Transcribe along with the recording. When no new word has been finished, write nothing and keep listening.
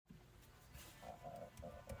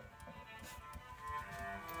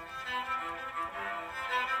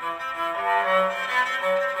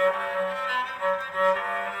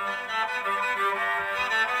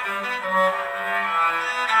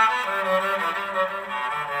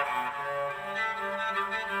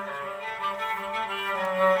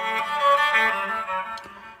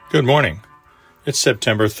Good morning. It's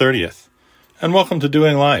September 30th, and welcome to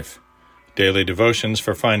Doing Life, daily devotions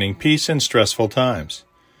for finding peace in stressful times.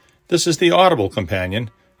 This is the audible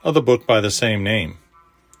companion of the book by the same name.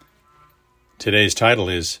 Today's title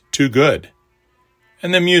is Too Good,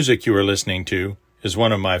 and the music you are listening to is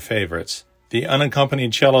one of my favorites, the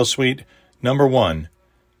Unaccompanied Cello Suite No. 1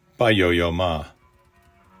 by Yo-Yo Ma.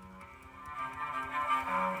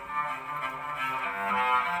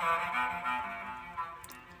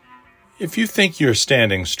 If you think you're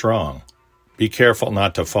standing strong, be careful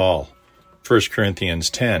not to fall. 1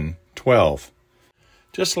 Corinthians 10:12.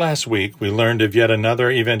 Just last week, we learned of yet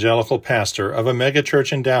another evangelical pastor of a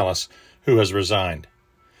megachurch in Dallas who has resigned.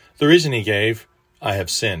 The reason he gave, I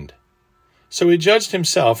have sinned. So he judged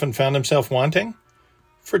himself and found himself wanting?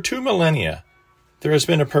 For 2 millennia, there has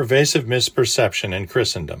been a pervasive misperception in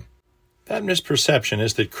Christendom. That misperception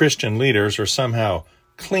is that Christian leaders are somehow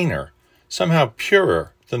cleaner, somehow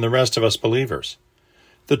purer than the rest of us believers.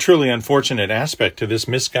 The truly unfortunate aspect to this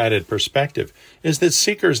misguided perspective is that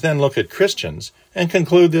seekers then look at Christians and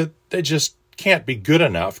conclude that they just can't be good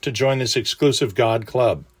enough to join this exclusive God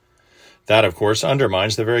club. That, of course,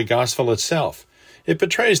 undermines the very gospel itself. It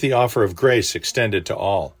betrays the offer of grace extended to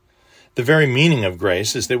all. The very meaning of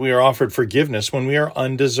grace is that we are offered forgiveness when we are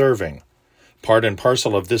undeserving. Part and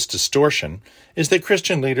parcel of this distortion is that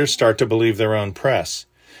Christian leaders start to believe their own press.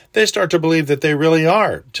 They start to believe that they really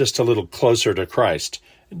are just a little closer to Christ,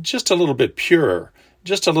 just a little bit purer,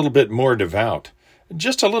 just a little bit more devout,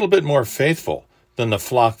 just a little bit more faithful than the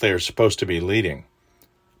flock they are supposed to be leading.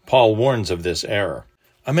 Paul warns of this error.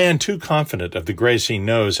 A man too confident of the grace he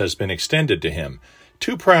knows has been extended to him,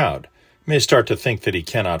 too proud, may start to think that he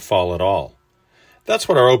cannot fall at all. That's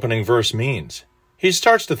what our opening verse means. He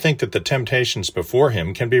starts to think that the temptations before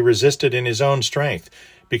him can be resisted in his own strength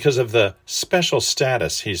because of the special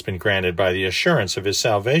status he's been granted by the assurance of his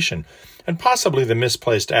salvation and possibly the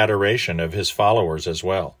misplaced adoration of his followers as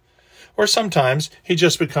well. Or sometimes he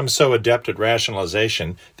just becomes so adept at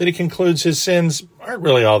rationalization that he concludes his sins aren't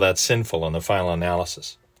really all that sinful in the final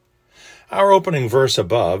analysis. Our opening verse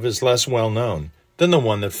above is less well known than the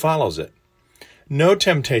one that follows it. No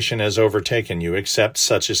temptation has overtaken you except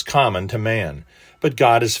such is common to man, but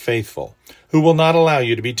God is faithful, who will not allow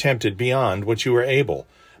you to be tempted beyond what you are able,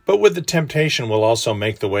 but with the temptation will also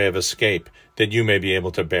make the way of escape, that you may be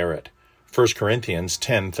able to bear it. 1 Corinthians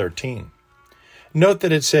 10:13. Note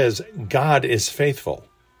that it says, God is faithful.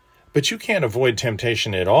 But you can't avoid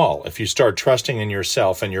temptation at all if you start trusting in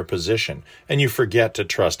yourself and your position, and you forget to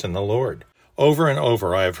trust in the Lord. Over and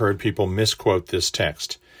over I have heard people misquote this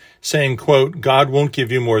text, saying, quote, God won't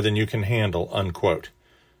give you more than you can handle, unquote.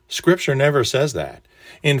 Scripture never says that.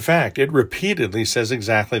 In fact, it repeatedly says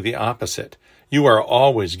exactly the opposite. You are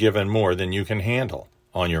always given more than you can handle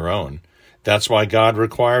on your own. That's why God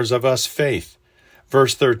requires of us faith.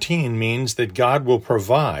 Verse 13 means that God will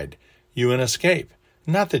provide you an escape,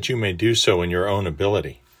 not that you may do so in your own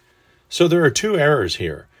ability. So there are 2 errors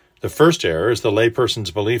here. The first error is the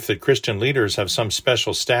layperson's belief that Christian leaders have some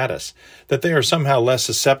special status, that they are somehow less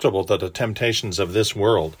susceptible to the temptations of this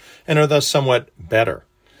world and are thus somewhat better.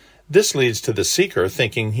 This leads to the seeker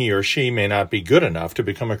thinking he or she may not be good enough to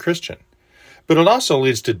become a Christian. But it also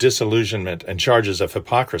leads to disillusionment and charges of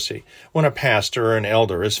hypocrisy when a pastor or an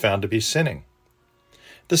elder is found to be sinning.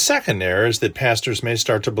 The second error is that pastors may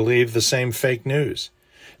start to believe the same fake news.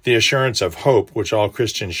 The assurance of hope which all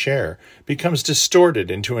Christians share becomes distorted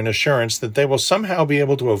into an assurance that they will somehow be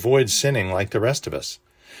able to avoid sinning like the rest of us.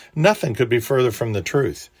 Nothing could be further from the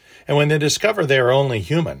truth, and when they discover they are only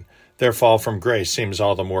human, their fall from grace seems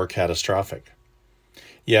all the more catastrophic.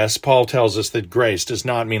 Yes, Paul tells us that grace does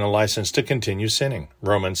not mean a license to continue sinning,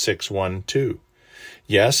 Romans 6:1-2.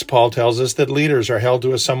 Yes, Paul tells us that leaders are held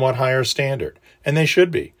to a somewhat higher standard, and they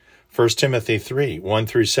should be, 1 Timothy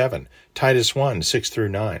 3:1-7, Titus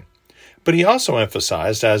 1:6-9. But he also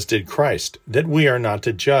emphasized, as did Christ, that we are not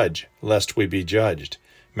to judge, lest we be judged,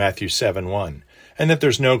 Matthew 7:1, and that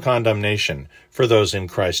there's no condemnation for those in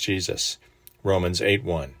Christ Jesus, Romans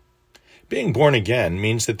 8:1. Being born again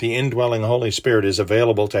means that the indwelling Holy Spirit is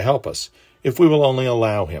available to help us if we will only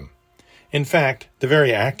allow him. In fact, the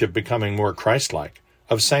very act of becoming more Christ-like,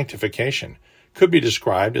 of sanctification, could be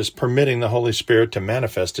described as permitting the Holy Spirit to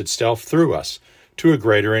manifest itself through us to a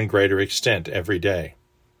greater and greater extent every day.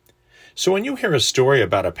 So when you hear a story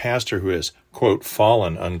about a pastor who has, quote,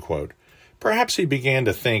 fallen, unquote, perhaps he began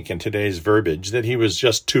to think in today's verbiage that he was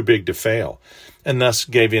just too big to fail, and thus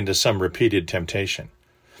gave in to some repeated temptation.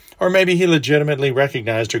 Or maybe he legitimately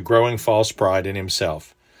recognized a growing false pride in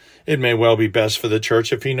himself. It may well be best for the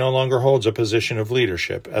church if he no longer holds a position of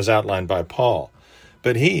leadership, as outlined by Paul.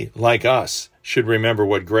 But he, like us, should remember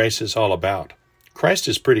what grace is all about. Christ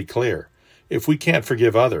is pretty clear. If we can't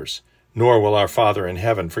forgive others, nor will our Father in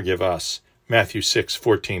heaven forgive us. Matthew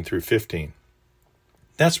 6:14 through 15.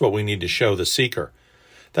 That's what we need to show the seeker.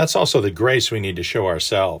 That's also the grace we need to show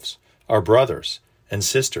ourselves, our brothers and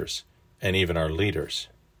sisters, and even our leaders.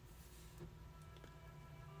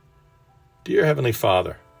 Dear Heavenly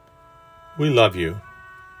Father, we love you.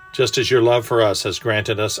 Just as your love for us has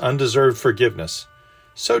granted us undeserved forgiveness,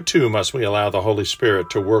 so too must we allow the Holy Spirit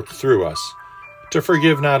to work through us, to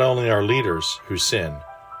forgive not only our leaders who sin,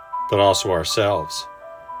 but also ourselves.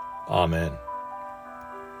 Amen.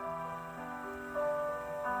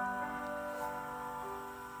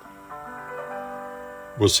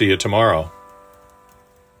 We'll see you tomorrow.